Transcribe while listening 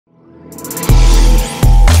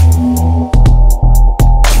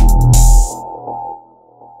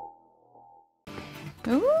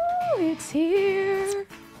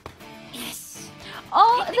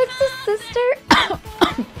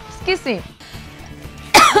me.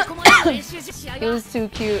 It was too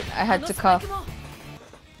cute. I had to cough.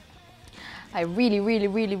 I really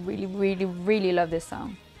love this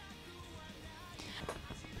song.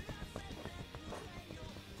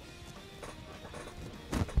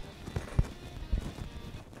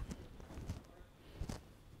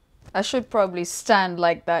 I should probably stand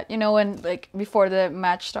like that. You know, when like before the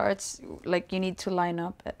match starts, like you need to line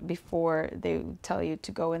up before they tell you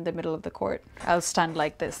to go in the middle of the court. I'll stand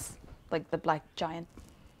like this, like the black giant.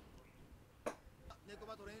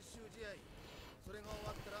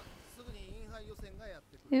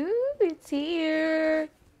 Ooh, it's here.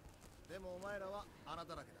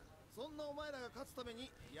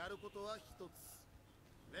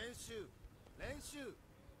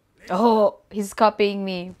 Oh, he's copying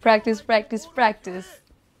me. Practice, practice, practice.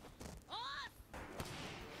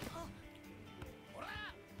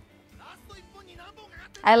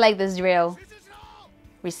 I like this drill.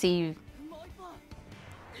 Receive.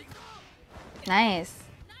 Nice.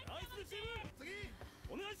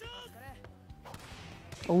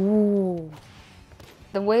 Ooh.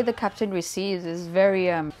 The way the captain receives is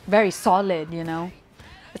very solid, you know.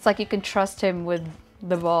 It's like you can trust him with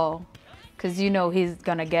the ball, because you know he's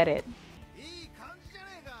gonna get it.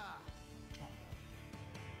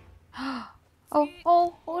 Oh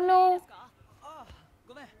no.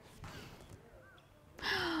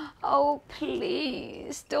 Oh,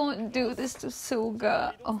 please don't do this to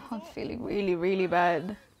Suga. Oh, I'm feeling really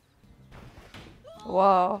bad.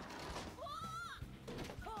 Wow.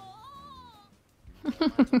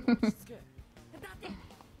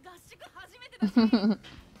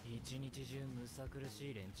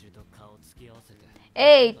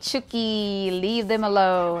 Hey, Chucky, leave them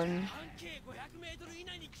alone.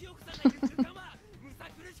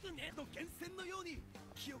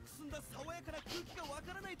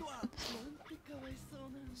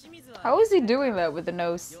 How is he doing that with the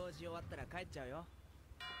nose?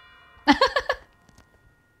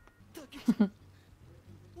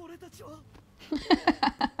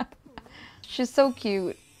 She's so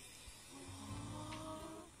cute.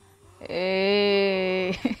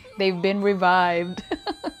 Hey, they've been revived.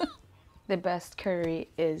 The best curry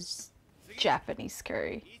is Japanese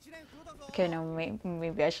curry. Okay, no,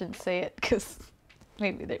 maybe I shouldn't say it because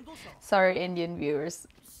maybe they're sorry, Indian viewers.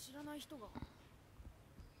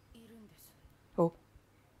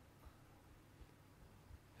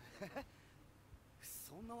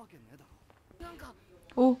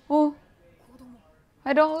 Oh. Oh.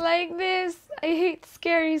 I don't like this. I hate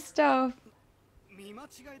scary stuff.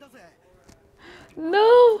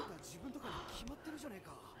 No.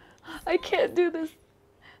 I can't do this.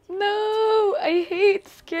 No, I hate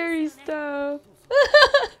scary stuff.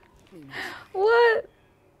 What?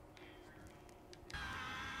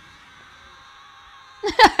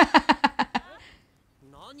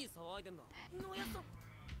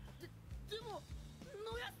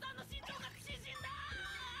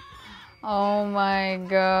 Oh my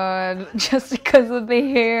god, just because of the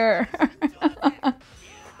hair.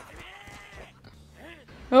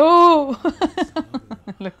 Oh,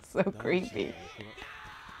 looks so creepy.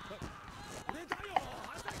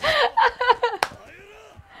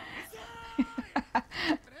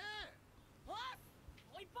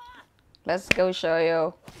 Let's go,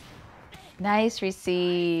 Shoyo. Nice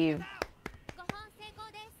receive.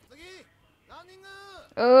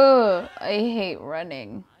 Oh, I hate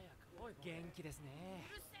running.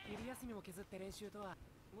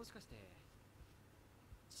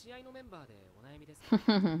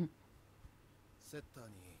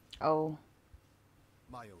 Oh.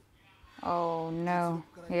 Oh no.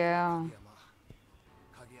 Yeah.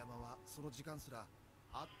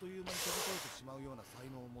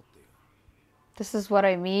 This is what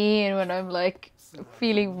I mean when I'm like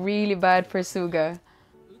feeling really bad for Suga.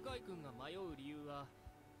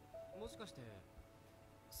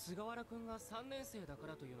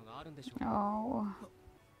 Oh.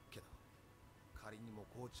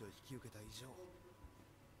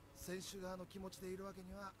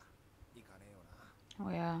 Oh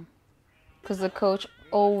yeah. Because the coach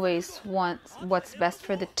always wants what's best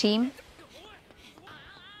for the team.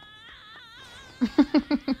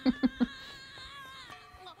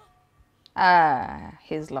 Ah,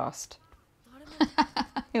 he's lost.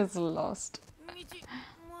 He's lost.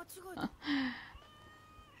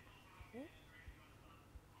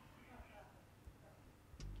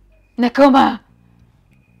 Nekoma!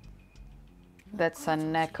 That's a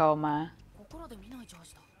Nekoma.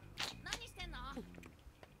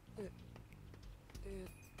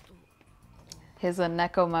 He's a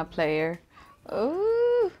Nekoma player.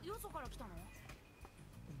 Ooh.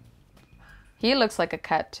 He looks like a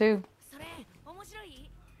cat too.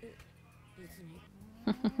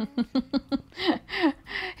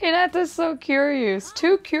 Hinata's so curious.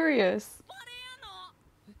 Too curious.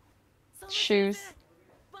 Shoes.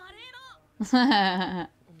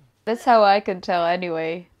 That's how I can tell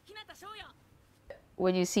anyway.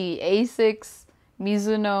 When you see A6,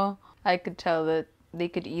 Mizuno, I could tell that they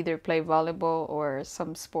could either play volleyball or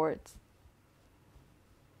some sports.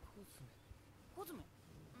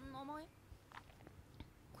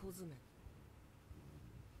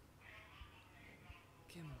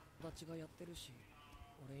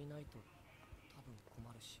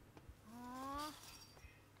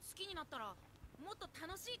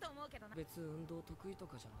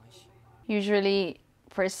 Usually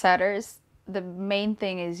for setters, the main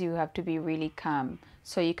thing is you have to be really calm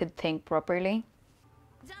so you could think properly.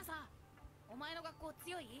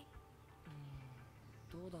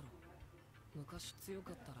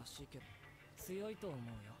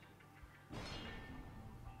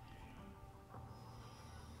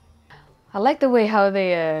 I like the way how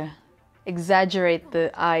they exaggerate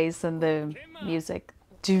the eyes and the music.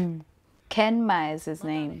 Doom. Kenma is his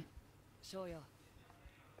name.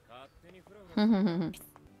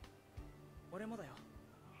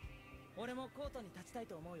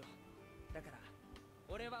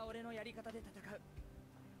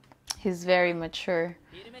 He's very mature.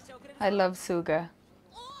 I love Suga.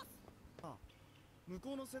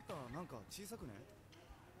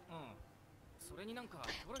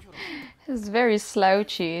 He's very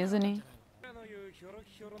slouchy, isn't he?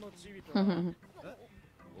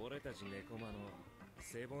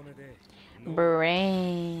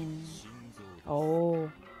 Brain. Oh.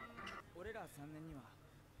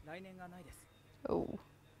 Oh.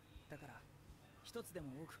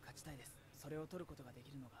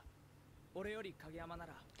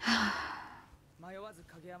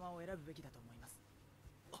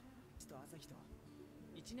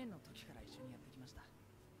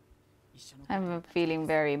 I'm feeling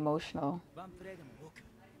very emotional.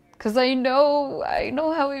 Because I know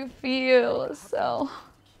how he feels, so...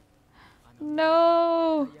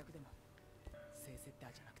 No!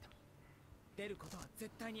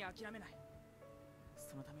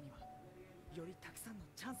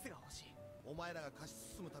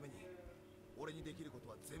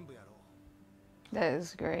 That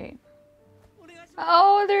is great.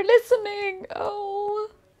 Oh, they're listening! Oh!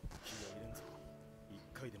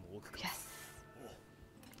 Yes!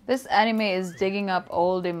 This anime is digging up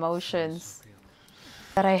old emotions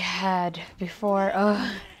that I had before.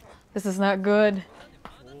 Oh, this is not good.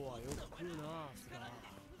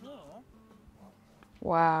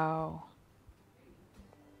 Wow.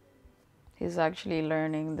 He's actually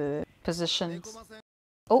learning the positions.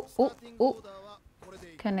 Oh, oh, oh.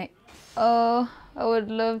 Can I? Oh, I would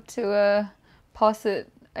love to pause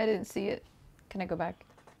it. I didn't see it. Can I go back?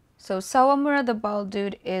 So Sawamura, the bald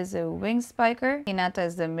dude, is a wing spiker. Hinata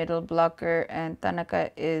is the middle blocker, and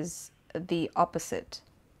Tanaka is the opposite.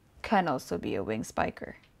 Can also be a wing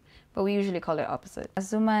spiker, but we usually call it opposite.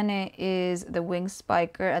 Azumane is the wing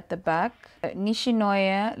spiker at the back.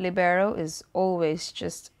 Nishinoya, libero, is always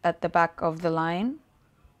just at the back of the line.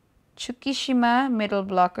 Tsukishima, middle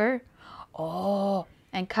blocker. Oh,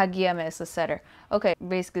 and Kageyama is the setter. Okay,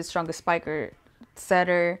 basically strongest spiker,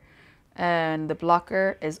 setter, and the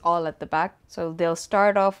blocker is all at the back. So they'll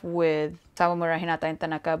start off with Sawamura, Hinata, and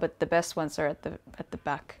Tanaka, but the best ones are at the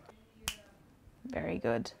back. Very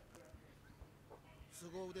good.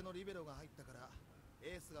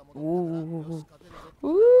 Ooh.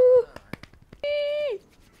 Ooh.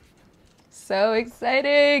 So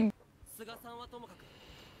exciting!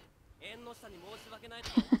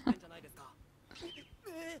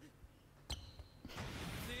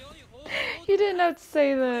 You didn't have to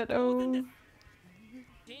say that. Oh.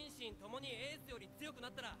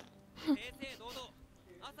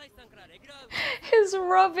 He's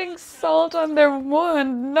rubbing salt on their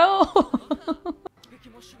wound. No.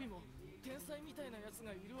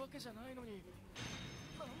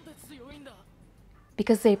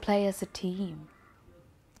 Because they play as a team.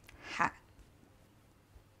 Ha.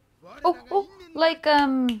 Oh, oh, like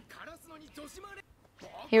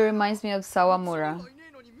he reminds me of Sawamura,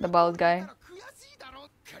 the bald guy.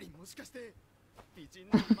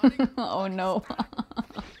 Oh no.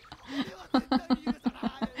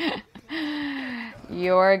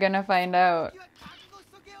 You're gonna find out.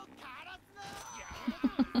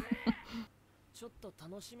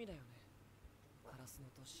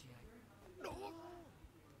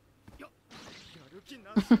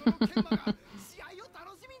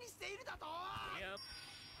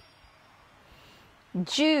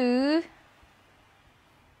 Jew.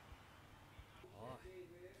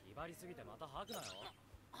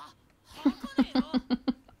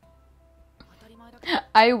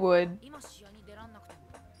 I would.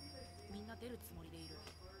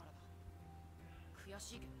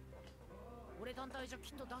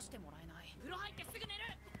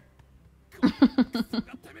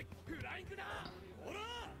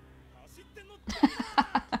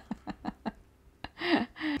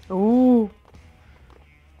 Ooh.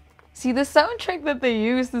 See, the soundtrack that they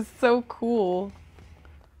use is so cool.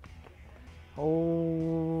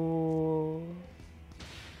 Oh.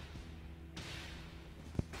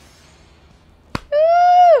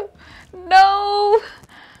 No!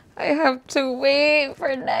 I have to wait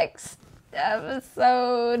for next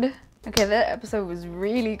episode. Okay, that episode was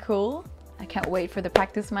really cool. I can't wait for the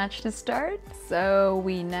practice match to start. So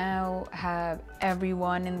we now have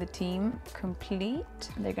everyone in the team complete.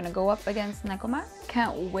 They're gonna go up against Nekoma.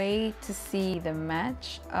 Can't wait to see the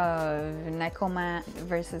match of Nekoma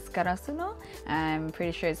versus Karasuno. I'm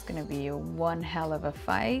pretty sure it's gonna be one hell of a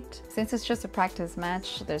fight. Since it's just a practice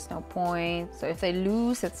match, there's no point. So if they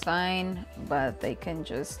lose, it's fine, but they can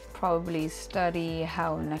just probably study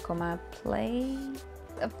how Nekoma plays.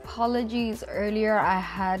 Apologies, earlier I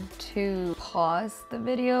had to pause the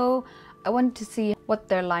video. I wanted to see what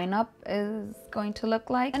their lineup is going to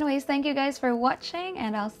look like. Anyways, thank you guys for watching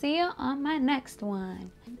and I'll see you on my next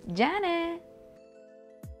one. Janet!